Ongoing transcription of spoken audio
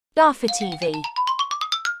Daffa TV.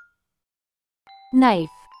 Knife.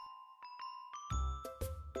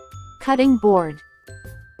 Cutting board.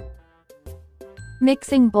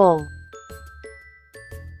 Mixing bowl.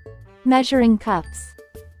 Measuring cups.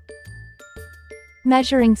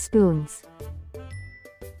 Measuring spoons.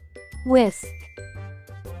 Whisk.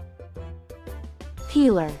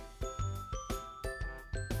 Peeler.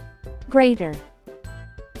 Grater.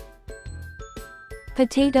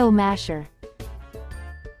 Potato masher.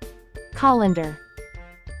 Colander.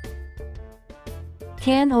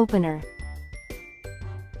 Can opener.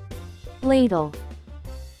 Ladle.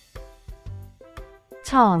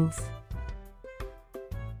 Tongs.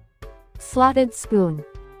 Slotted spoon.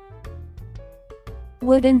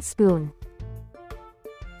 Wooden spoon.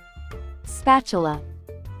 Spatula.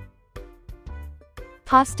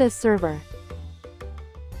 Pasta server.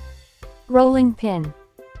 Rolling pin.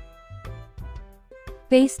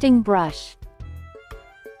 Basting brush.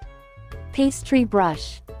 Pastry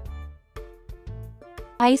brush.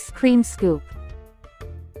 Ice cream scoop.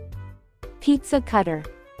 Pizza cutter.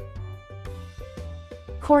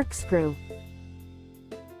 Corkscrew.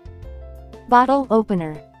 Bottle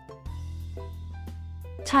opener.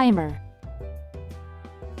 Timer.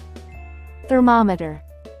 Thermometer.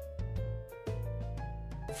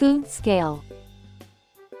 Food scale.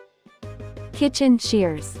 Kitchen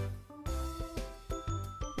shears.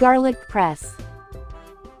 Garlic press.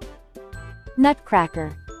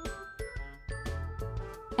 Nutcracker.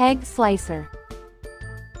 Egg slicer.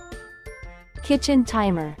 Kitchen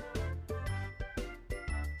timer.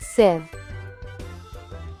 Sieve.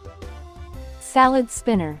 Salad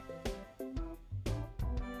spinner.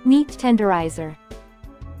 Meat tenderizer.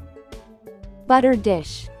 Butter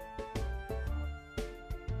dish.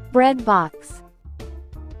 Bread box.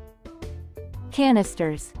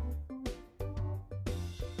 Canisters.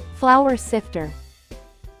 Flour sifter.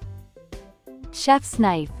 Chef's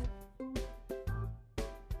knife.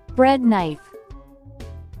 Bread knife.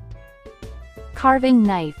 Carving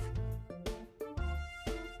knife.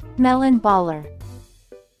 Melon baller.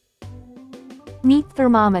 Meat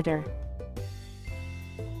thermometer.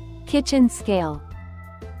 Kitchen scale.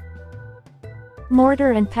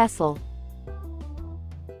 Mortar and pestle.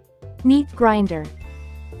 Meat grinder.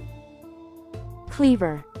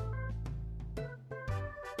 Cleaver.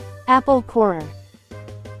 Apple corer.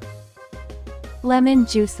 Lemon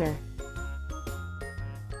juicer.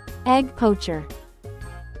 Egg poacher.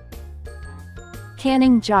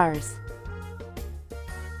 Canning jars.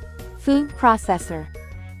 Food processor.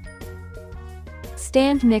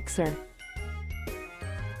 Stand mixer.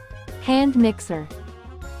 Hand mixer.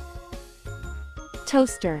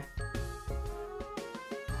 Toaster.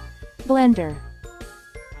 Blender.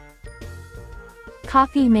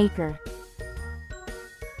 Coffee maker.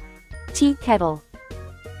 Tea kettle.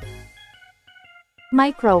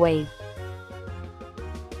 Microwave.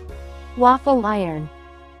 Waffle iron.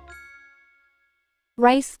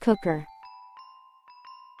 Rice cooker.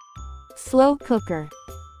 Slow cooker.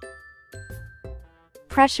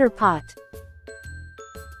 Pressure pot.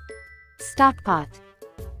 Stock pot.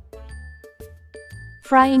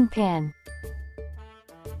 Frying pan.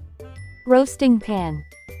 Roasting pan.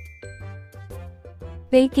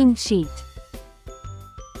 Baking sheet.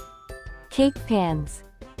 Cake pans.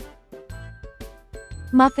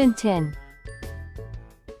 Muffin tin.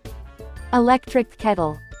 Electric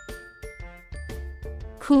kettle.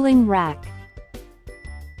 Cooling rack.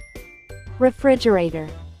 Refrigerator.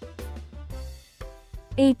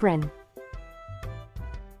 Apron.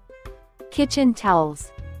 Kitchen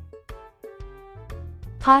towels.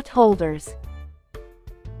 Pot holders.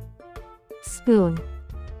 Spoon.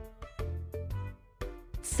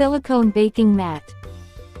 Silicone baking mat.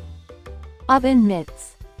 Oven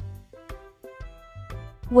mitts.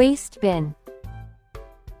 Waste bin.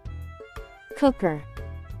 Cooker.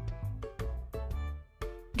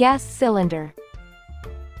 Gas cylinder.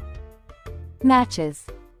 Matches.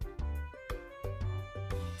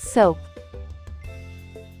 Soap.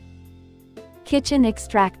 Kitchen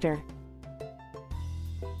extractor.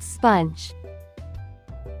 Sponge.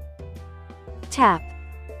 Tap.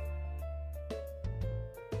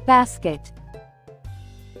 Basket.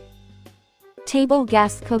 Table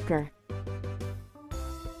gas cooker.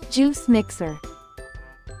 Juice mixer.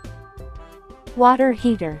 Water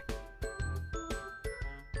heater.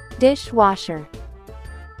 Dishwasher.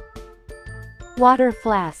 Water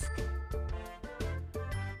flask.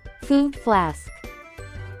 Food flask.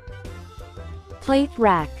 Plate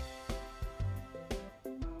rack.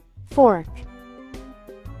 Fork.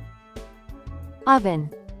 Oven.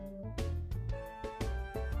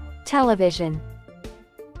 Television.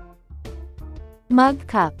 Mug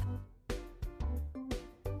cup.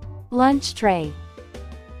 Lunch tray.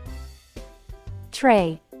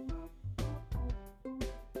 Tray.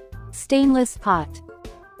 Stainless pot.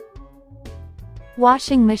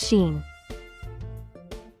 Washing machine.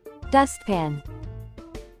 Dustpan.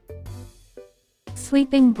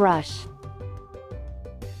 Sweeping brush.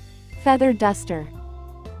 Feather duster.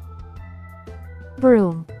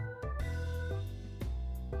 Broom.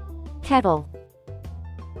 Kettle.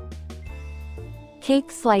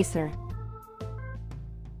 Cake slicer.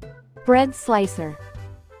 Bread slicer.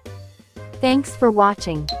 Thanks for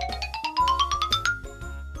watching.